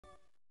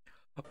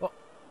Oh.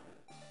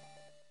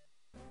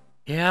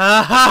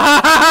 Yeah!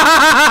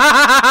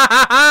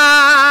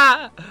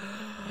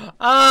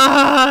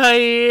 Ah,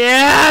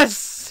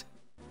 yes!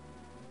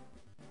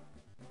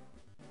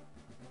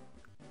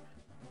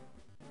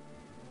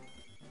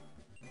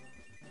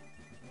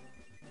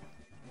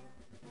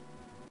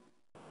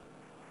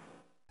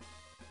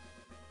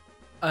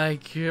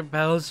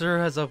 Bowser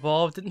has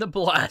evolved into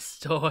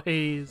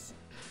Blastoise.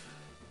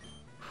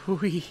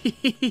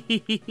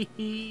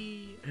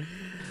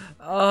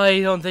 I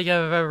don't think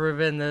I've ever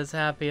been this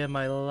happy in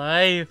my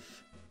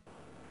life.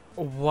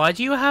 Why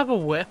do you have a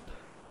whip?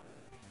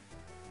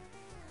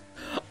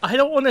 I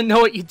don't want to know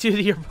what you do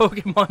to your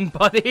Pokemon,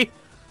 buddy.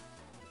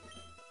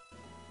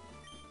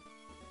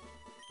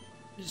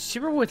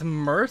 Super with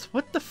mirth?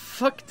 What the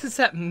fuck does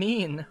that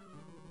mean?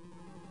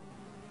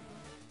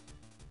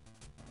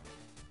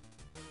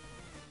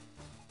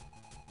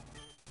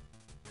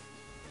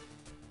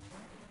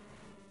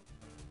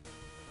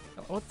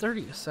 Oh,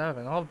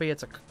 37.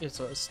 Albeit it's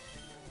a Phase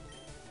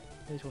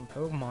 1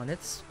 Pokemon.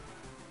 It's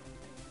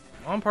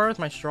on par with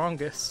my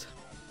strongest.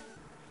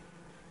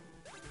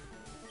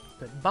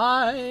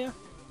 Goodbye,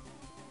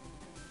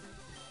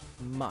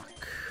 Muck.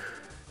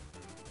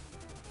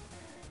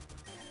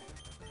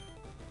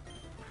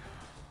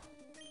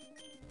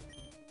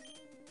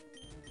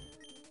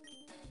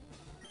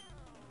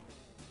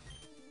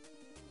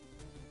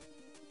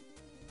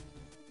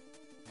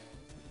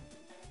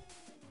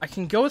 I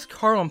can go with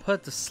Carl and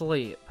put it to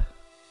sleep.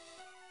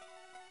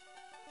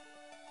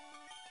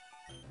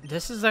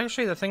 This is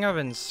actually the thing I've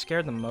been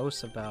scared the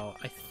most about.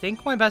 I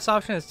think my best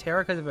option is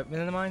Terra because of it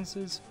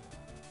minimizes.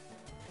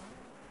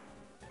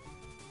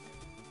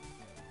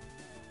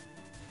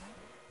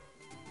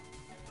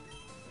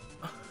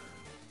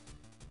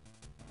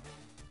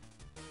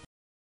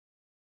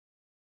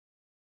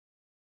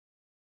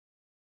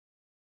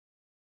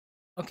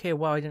 Okay,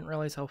 wow, I didn't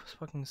realize how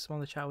fucking small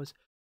the chat was.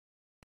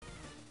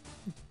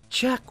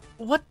 Jack,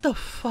 what the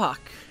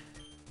fuck?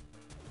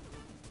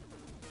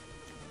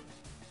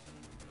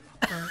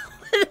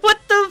 What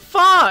the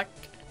fuck?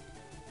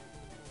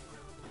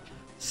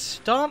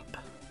 Stomp.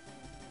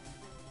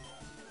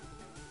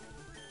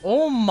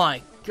 Oh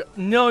my god.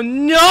 No,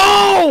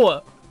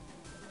 no!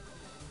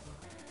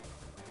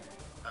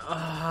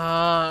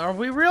 Are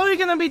we really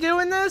gonna be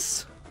doing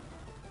this?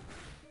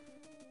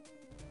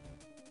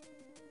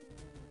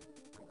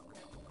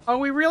 Are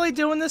we really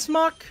doing this,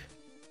 Muck?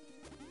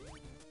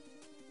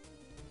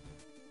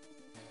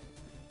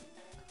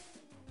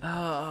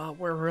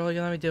 We're really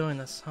gonna be doing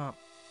this, huh?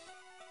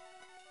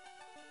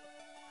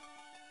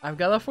 I've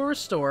got a full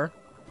restore,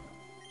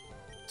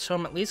 so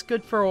I'm at least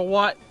good for a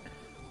what?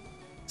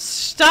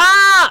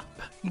 Stop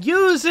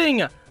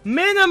using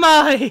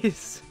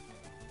minimize!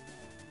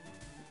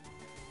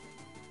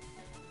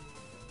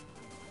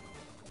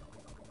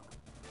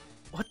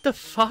 What the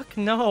fuck?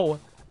 No.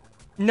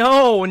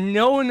 No,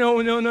 no,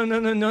 no, no, no, no,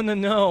 no, no, no,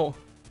 no.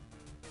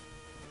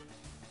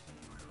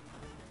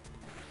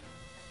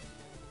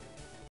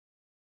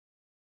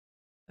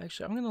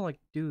 Actually, I'm gonna, like,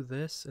 do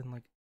this and,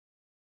 like...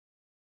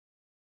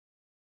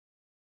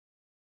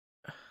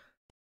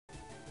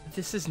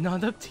 This is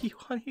not up to you,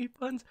 honey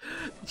buns.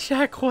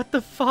 Jack, what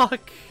the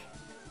fuck?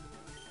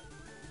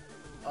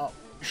 Oh,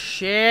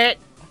 shit.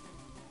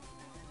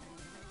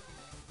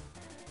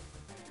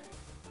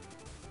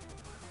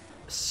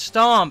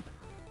 Stomp.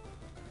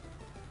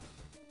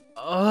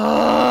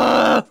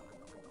 Ugh.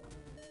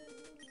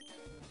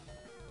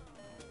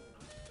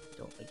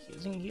 Don't like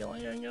using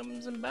healing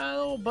items in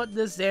battle, but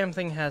this damn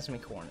thing has me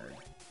cornered.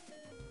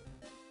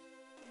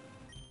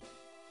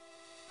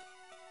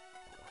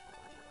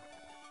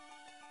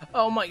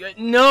 Oh my god,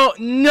 no,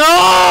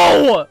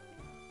 no!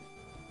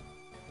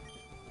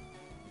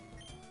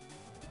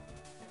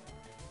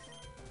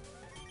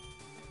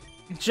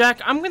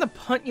 Jack, I'm gonna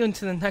punt you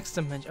into the next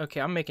dimension.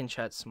 Okay, I'm making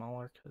chat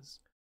smaller because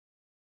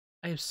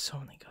I have so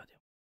many goddamn.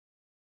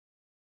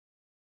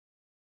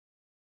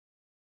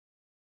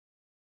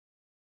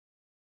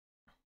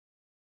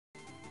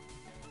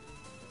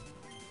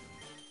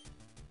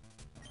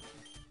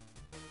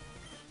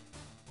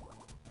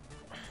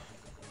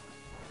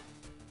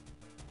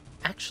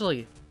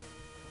 Actually,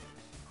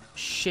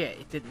 shit,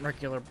 it didn't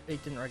regularly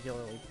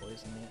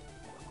poison me.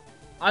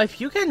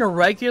 If you can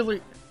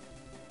regularly,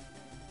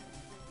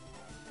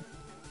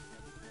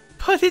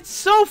 but it's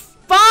so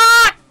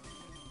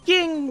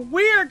fucking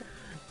weird.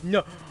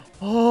 No,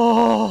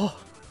 oh,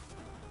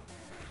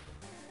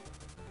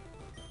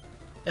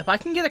 if I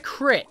can get a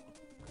crit,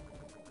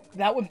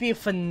 that would be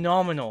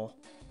phenomenal.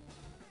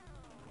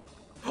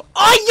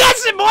 Oh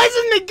yes, it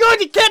poisoned me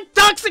good. You can't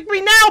toxic me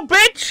now,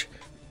 bitch.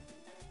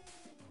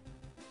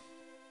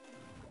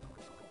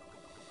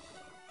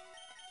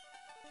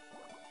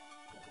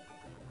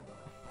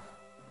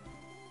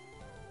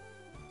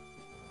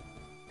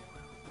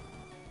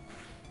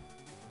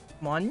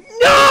 Come on.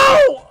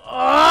 No!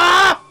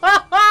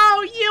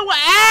 Oh, you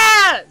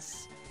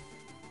ass!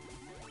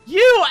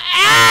 You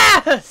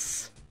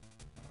ass!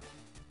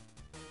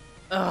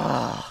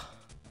 Ugh.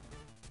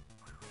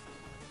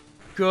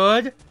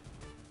 Good.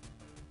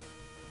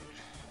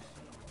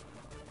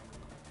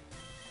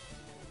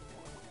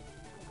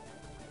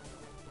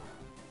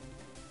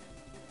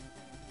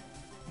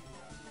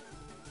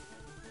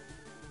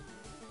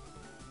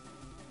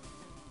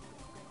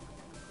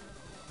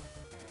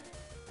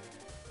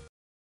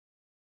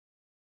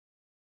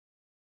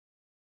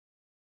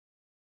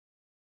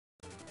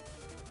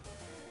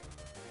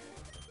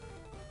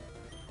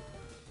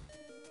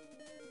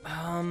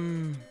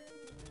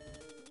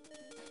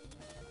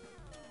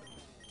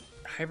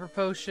 Hyper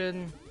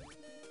Potion.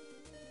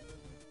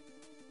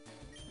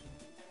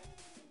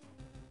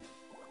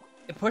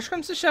 If push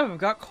comes to shove, I've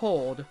got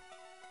cold.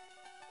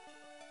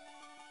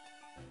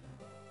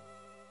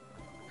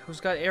 Who's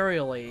got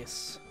Aerial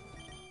Ace?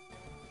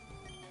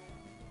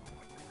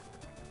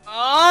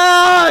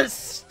 Oh,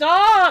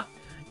 stop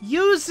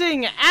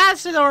using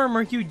acid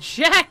armor, you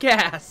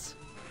jackass!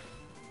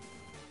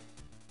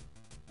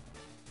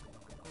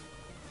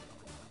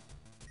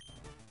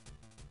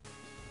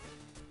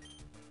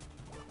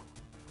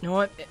 You know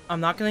what?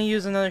 I'm not gonna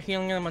use another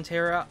healing on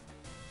Montera.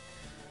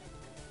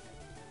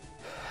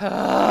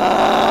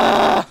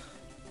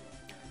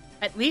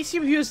 At least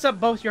you've used up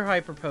both your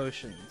hyper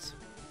potions.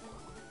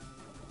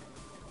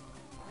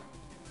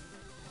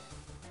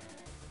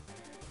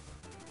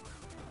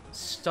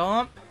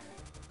 Stomp.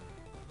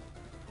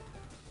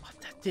 What?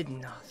 That did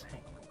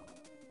nothing.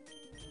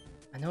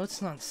 I know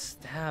it's not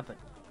stab, but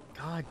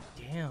god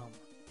damn.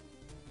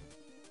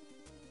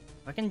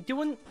 I can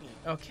do an...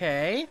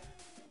 Okay.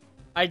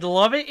 I'd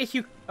love it if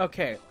you...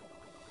 Okay.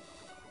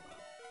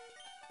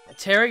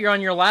 Terry, you're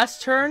on your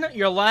last turn,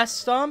 your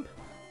last stomp.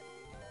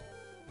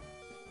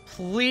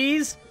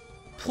 Please.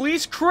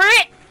 Please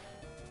crit!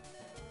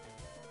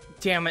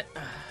 Damn it.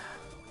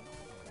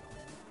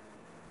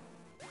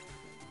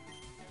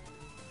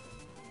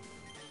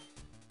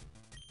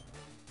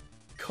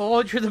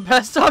 Cold, you're the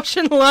best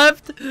option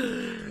left.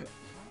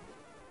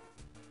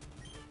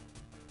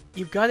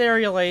 You've got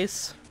Aerial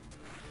Ace.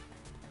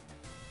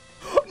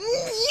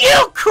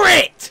 You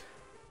crit!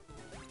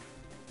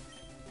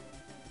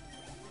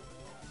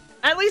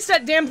 At least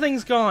that damn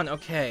thing's gone.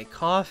 Okay,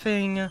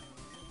 coughing.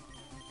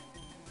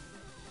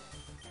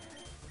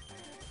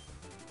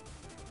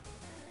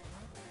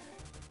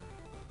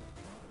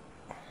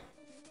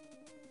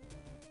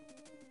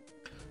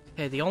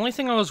 Okay, the only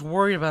thing I was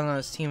worried about on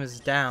this team is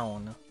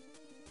down.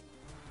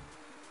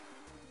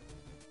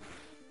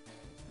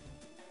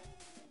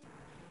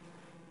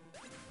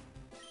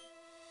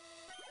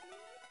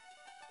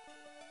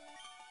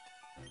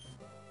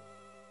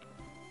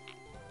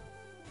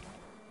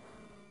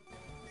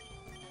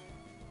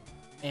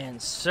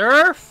 And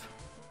surf.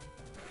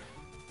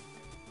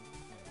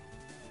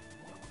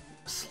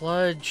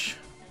 Sludge.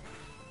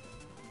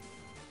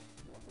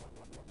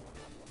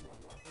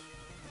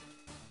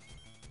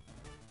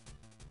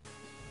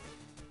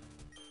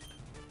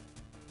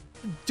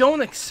 Don't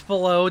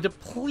explode.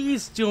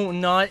 Please do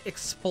not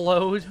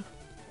explode.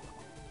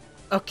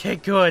 Okay,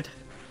 good.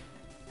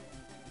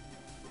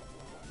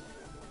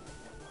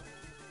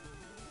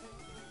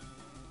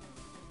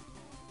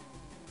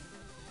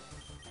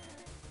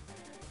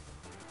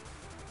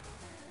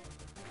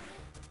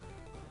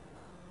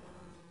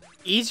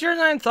 Easier than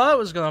I thought it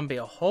was gonna be.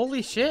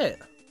 Holy shit.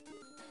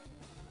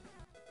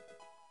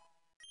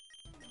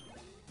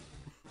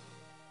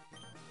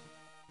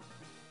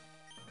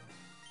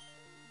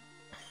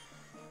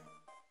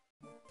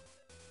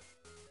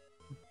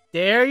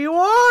 There you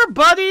are,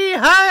 buddy!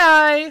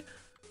 Hi!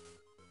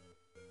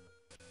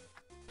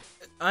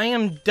 I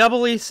am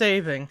doubly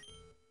saving.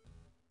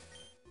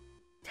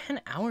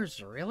 10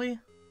 hours, really?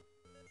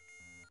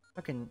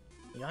 Fucking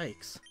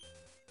yikes.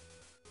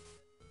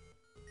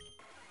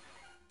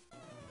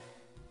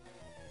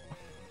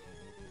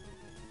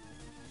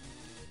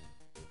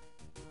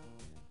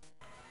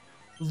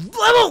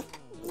 Level!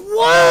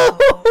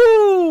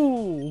 Whoa!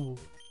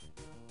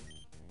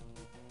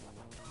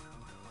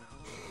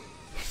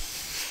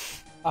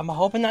 I'm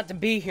hoping not to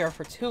be here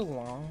for too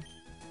long.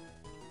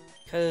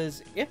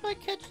 Because if I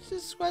catch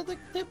this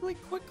relatively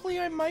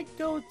quickly, I might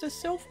go to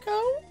Silphco.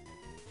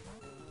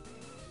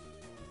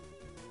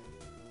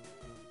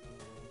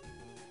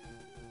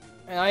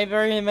 And I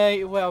very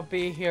may well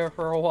be here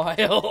for a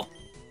while.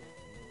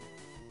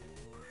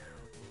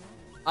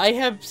 I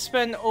have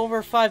spent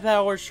over 5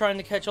 hours trying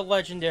to catch a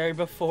legendary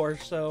before,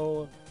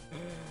 so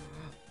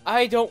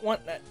I don't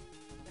want that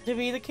to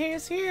be the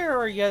case here.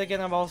 Or yet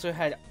again, I've also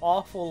had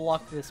awful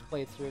luck this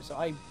playthrough, so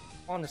I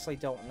honestly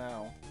don't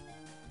know.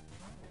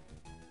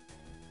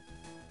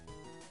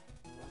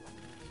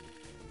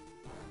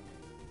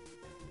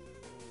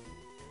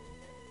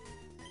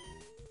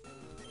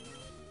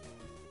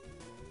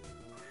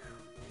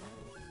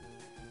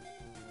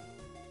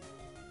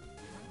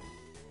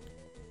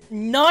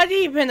 Not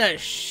even a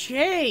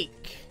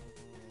shake!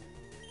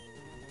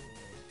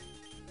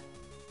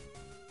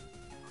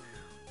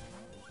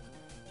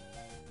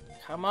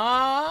 Come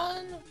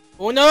on!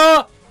 Oh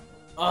no!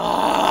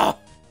 Ah!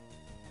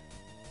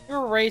 You're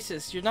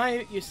racist. You're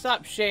not. You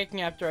stop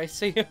shaking after I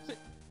say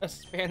a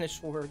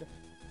Spanish word.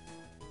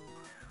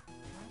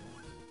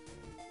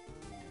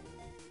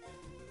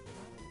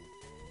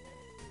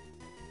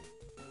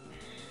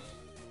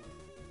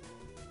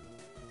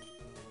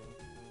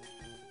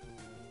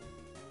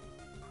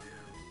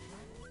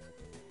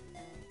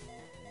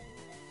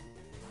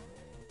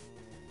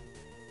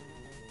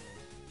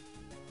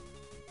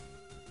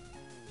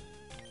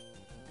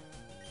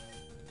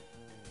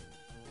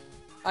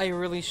 I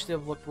really should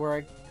have looked where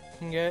I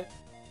can get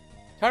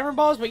timer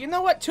balls, but you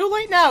know what? Too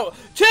late now!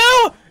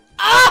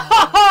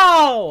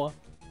 Oh!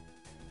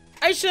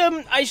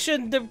 I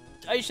shouldn't have,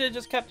 I should have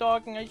just kept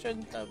talking. I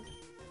shouldn't have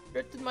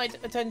drifted my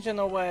attention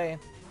away.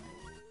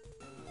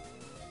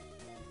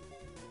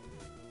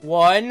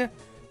 1,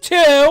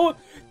 2,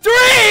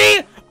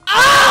 3!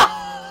 Ah!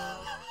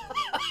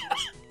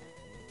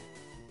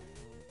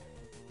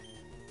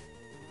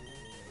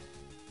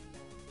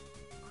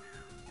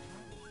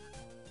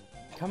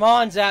 Come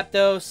on,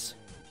 Zapdos.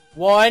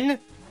 1.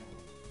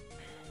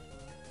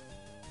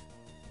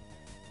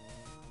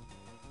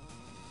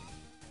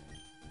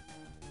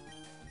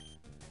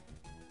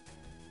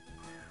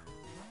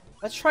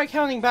 Let's try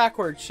counting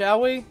backwards,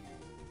 shall we?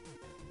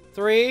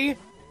 3.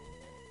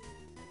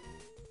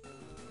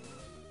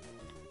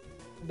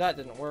 That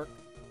didn't work.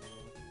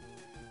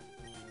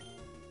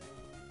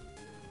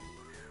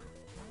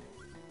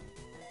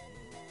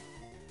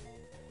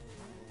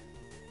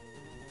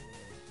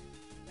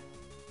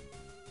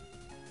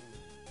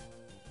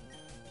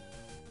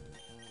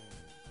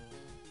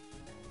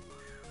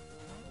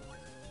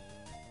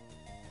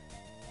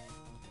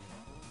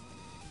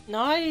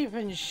 Not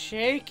even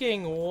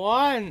shaking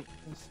once.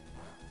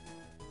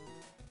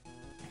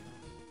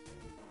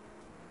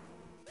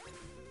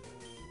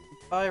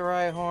 Bye,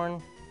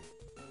 Rhyhorn.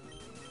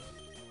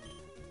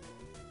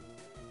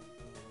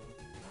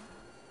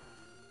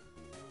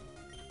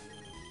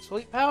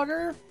 Sleep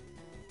powder?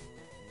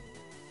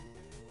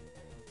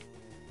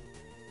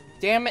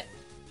 Damn it.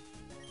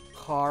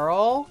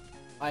 Carl,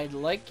 I'd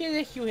like it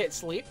if you hit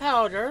sleep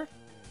powder.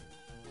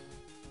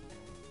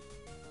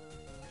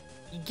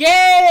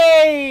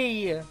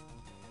 Yay!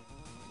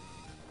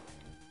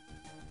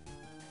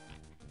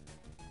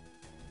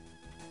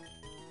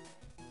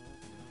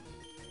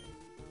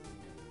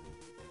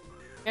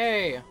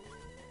 Hey.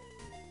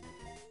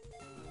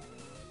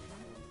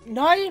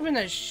 Not even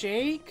a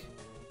shake?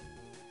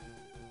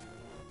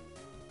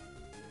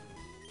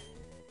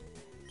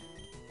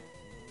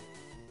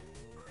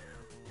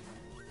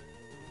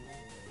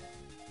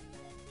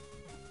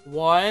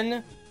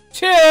 One,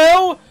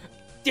 2!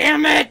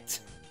 Damn it!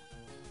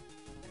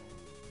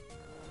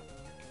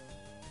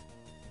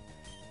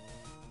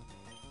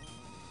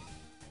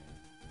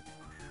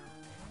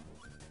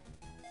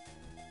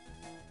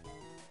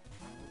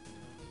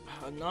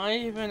 Not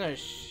even a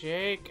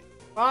shake.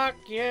 Fuck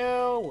you!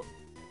 You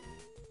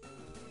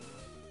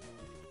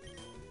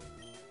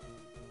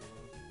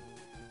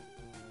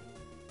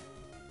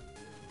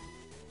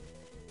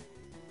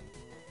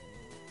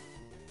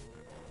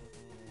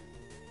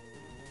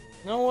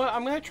know what?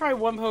 I'm gonna try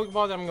one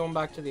Pokeball, then I'm going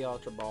back to the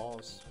Ultra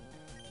Balls.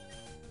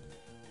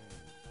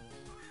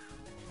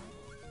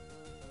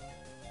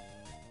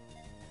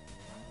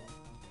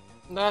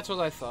 That's what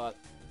I thought.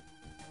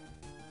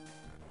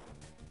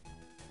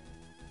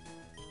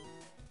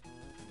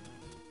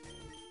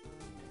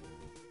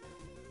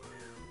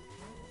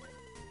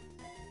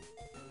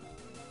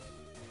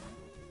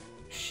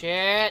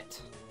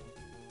 Shit.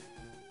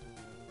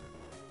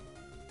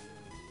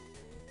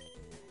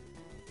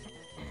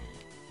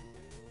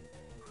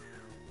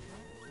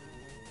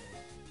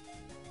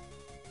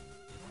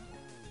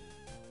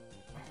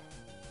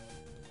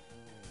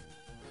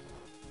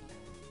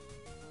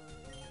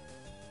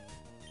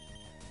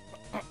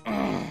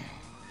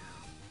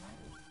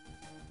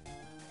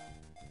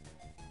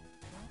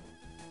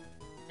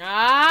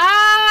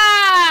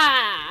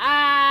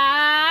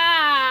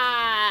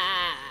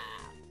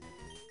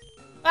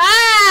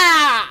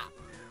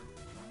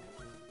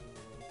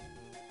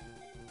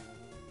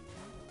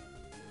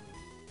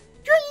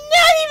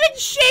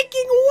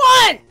 Shaking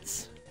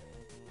once!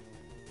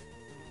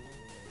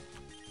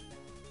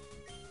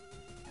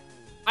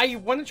 I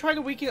want to try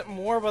to weaken it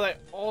more, but I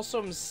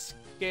also am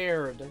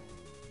scared.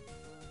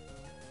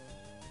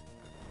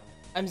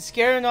 I'm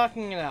scared of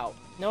knocking it out.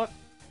 You know what?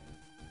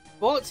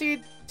 Bullet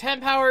Seed, 10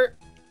 power.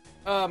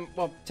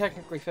 Well,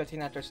 technically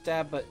 15 after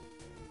stab, but...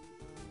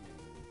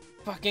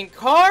 Fucking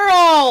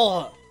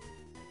Carl!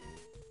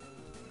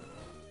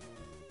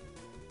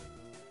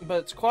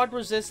 But it's quad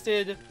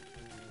resisted.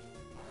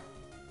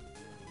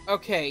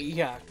 Okay,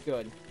 yeah,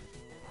 good.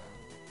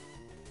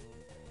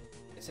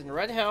 It's in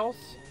red health.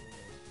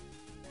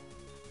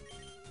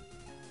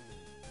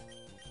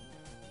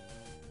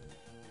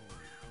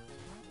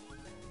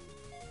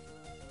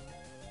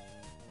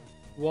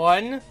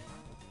 One.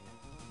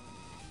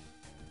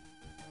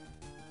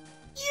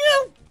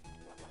 You!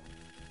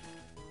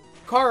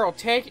 Carl,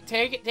 take it,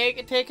 take it, take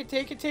it, take it,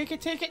 take it, take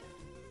it, take it.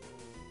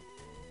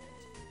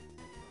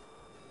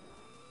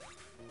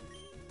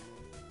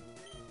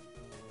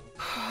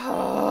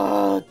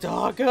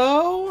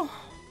 Doggo?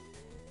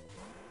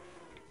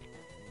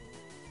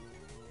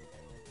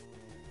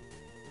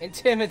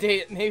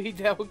 Intimidate it. Maybe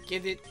that will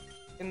get it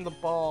in the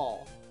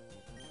ball.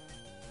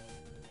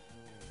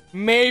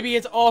 Maybe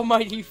its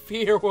almighty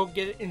fear will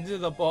get it into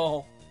the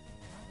ball.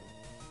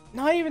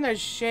 Not even a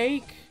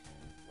shake.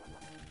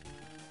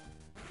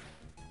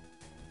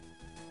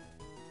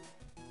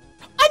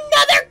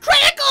 Another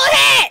critical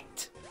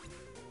hit!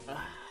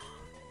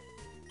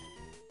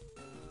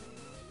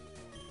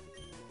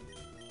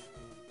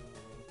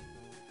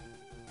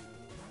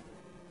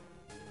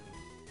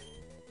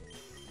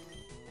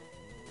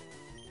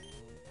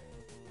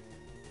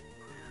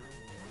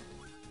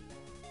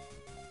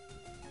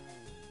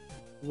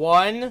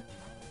 1.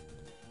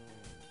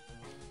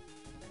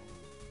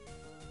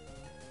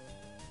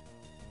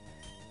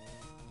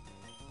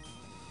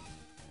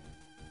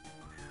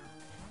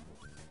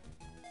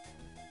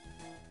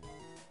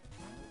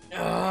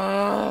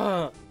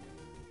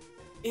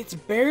 It's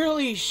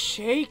barely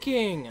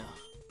shaking.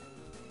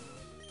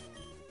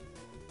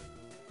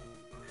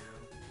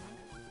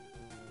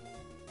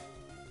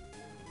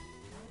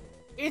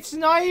 It's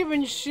not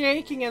even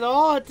shaking at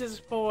all at this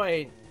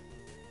point.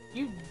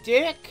 You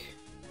dick.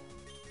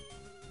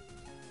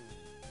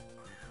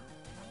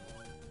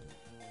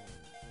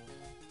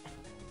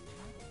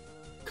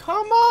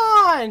 Come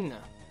on!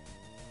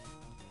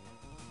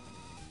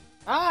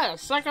 Ah,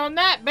 suck on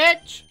that,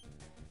 bitch!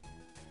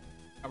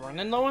 I'm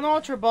running low on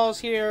Ultra Balls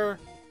here.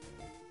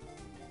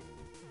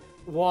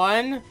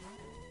 1.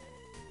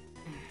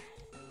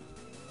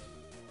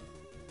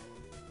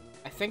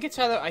 I think it's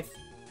either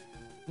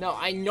no,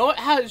 I know it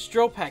has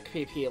Dropack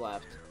PP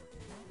left.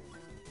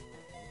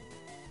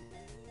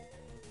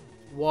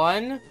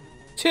 1,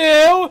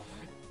 2.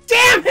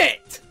 Damn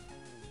it!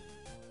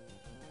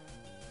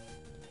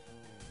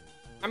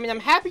 I mean,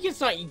 I'm happy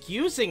it's not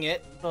using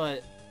it,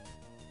 but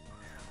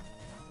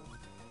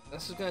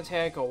this is gonna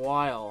take a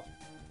while.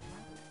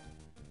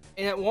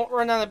 And it won't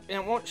run out of,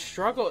 and it won't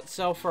struggle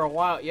itself for a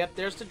while. Yep,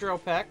 there's the drill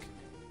pack.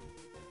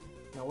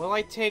 Now, will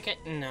I take it?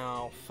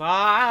 No.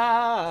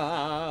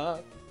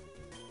 Fuck.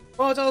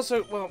 Well, it's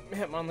also, well,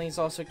 Hitmonlee's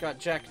also got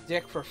Jack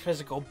Dick for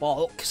physical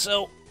bulk,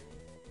 so.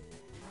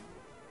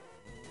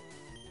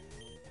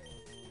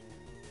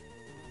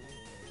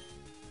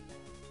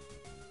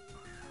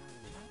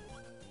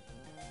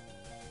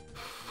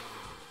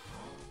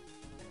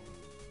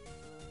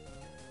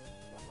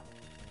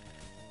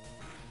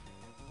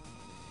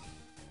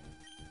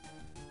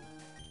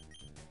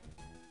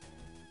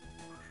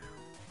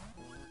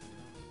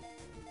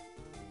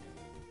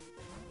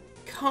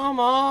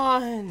 Come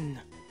on!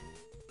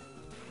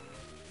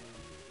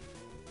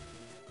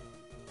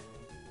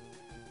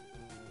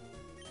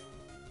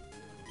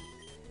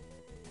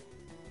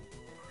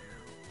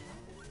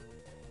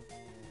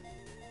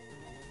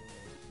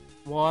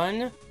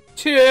 One,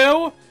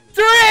 2,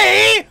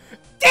 3!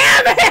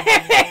 Damn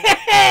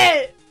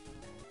it!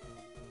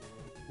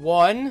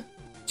 1,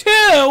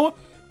 2,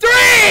 3!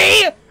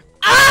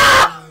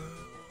 Ah!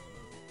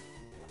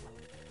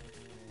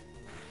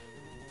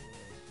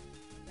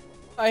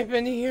 I've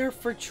been here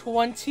for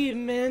 20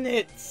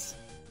 minutes.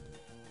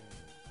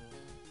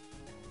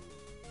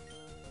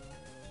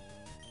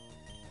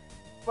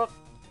 Well,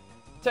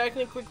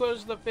 technically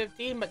close to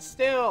 15, but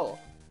still.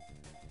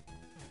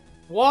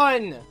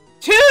 1,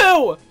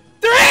 2,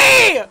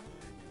 3!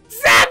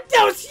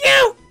 Zapdos,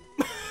 you!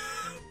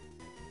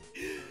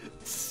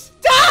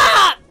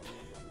 Stop!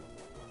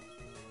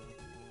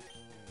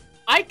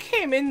 I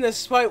came in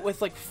this fight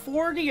with like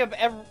 40 of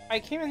I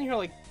came in here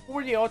like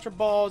 40 Ultra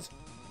Balls,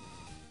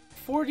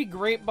 40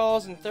 Great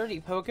Balls, and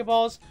 30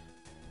 Pokeballs.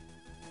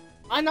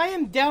 And I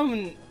am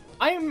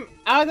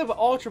out of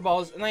Ultra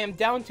Balls, and I am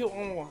down to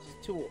almost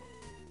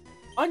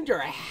under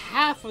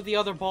half of the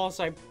other balls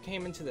I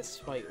came into this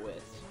fight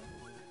with.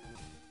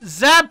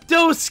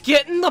 Zapdos,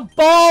 get in the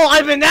ball!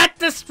 I've been at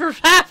this for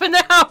half an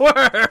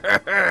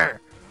hour!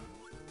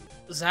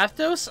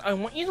 Zapdos, I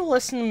want you to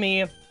listen to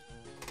me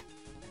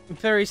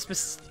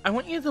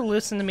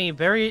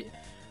very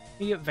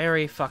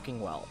very fucking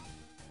well.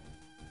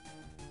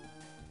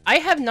 I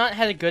have not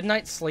had a good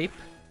night's sleep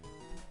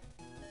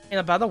in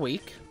about a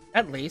week,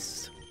 at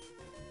least.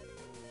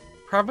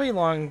 Probably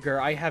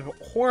longer. I have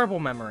horrible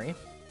memory.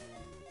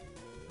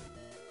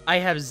 I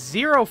have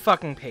 0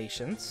 fucking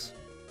patience.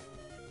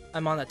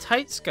 I'm on a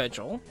tight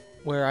schedule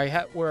where I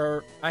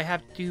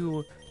have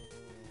to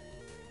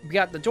be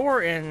at the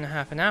door in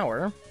half an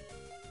hour.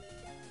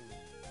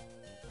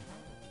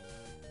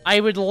 I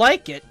would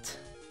like it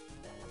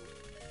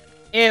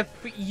if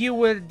you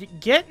would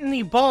get in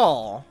the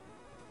ball.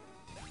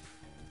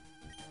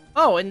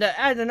 Oh, and to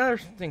add another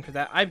thing for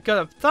that, I've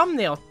got a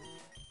thumbnail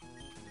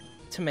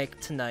to make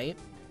tonight.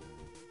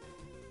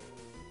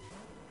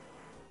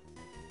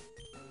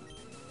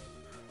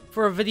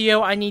 For a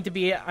video I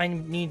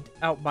need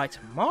out by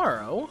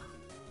tomorrow.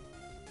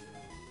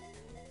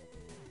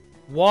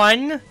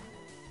 1,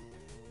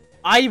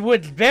 I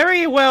would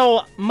very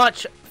well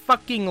much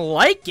fucking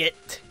like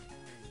it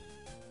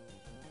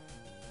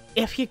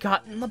if you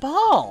got in the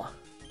ball.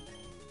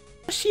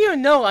 Just so you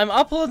know, I'm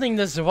uploading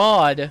this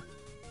VOD.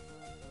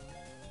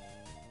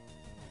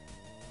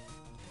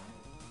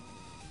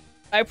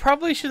 I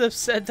probably should have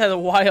said that a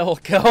while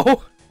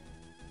ago.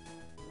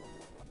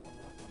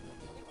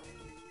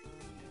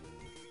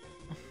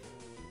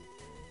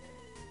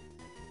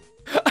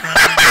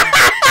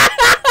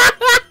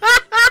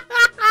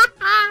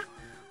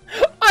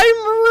 I'm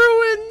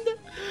ruined!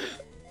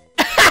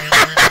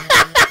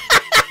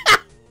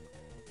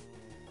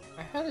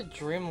 I had a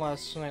dream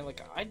last night,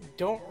 like,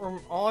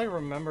 all I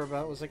remember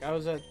about it was, like, I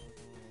was at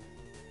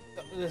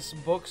this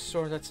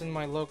bookstore that's in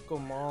my local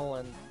mall,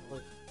 and,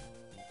 like,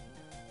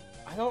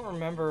 I don't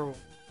remember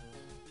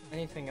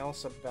anything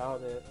else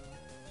about it.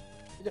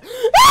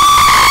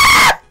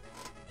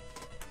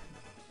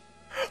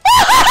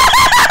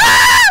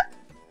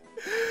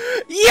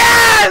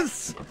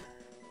 Yes!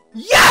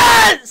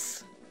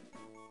 Yes!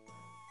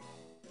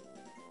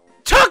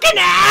 Took an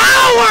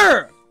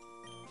hour!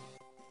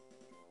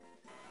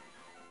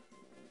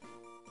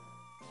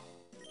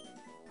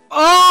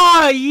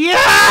 Oh,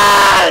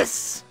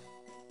 yes!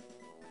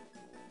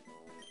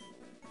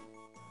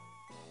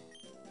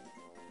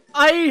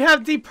 I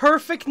have the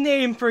perfect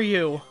name for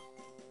you.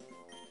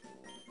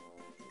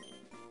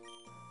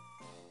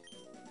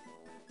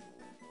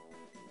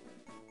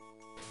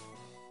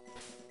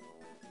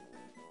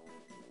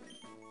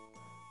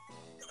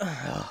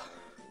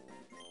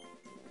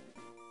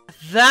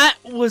 That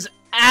was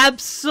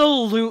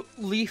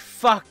absolutely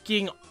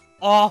fucking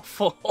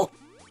awful.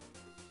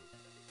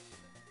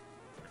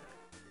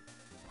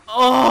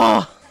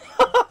 Oh!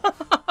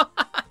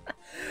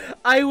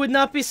 I would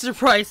not be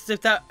surprised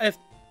if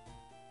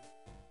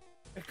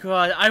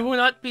God, I would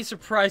not be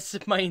surprised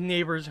if my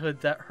neighbors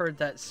heard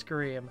that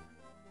scream.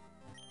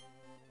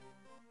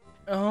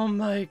 Oh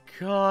my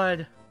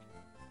god.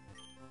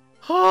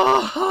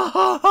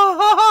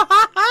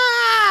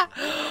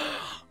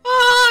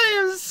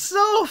 I am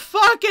so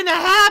fucking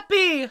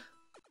happy!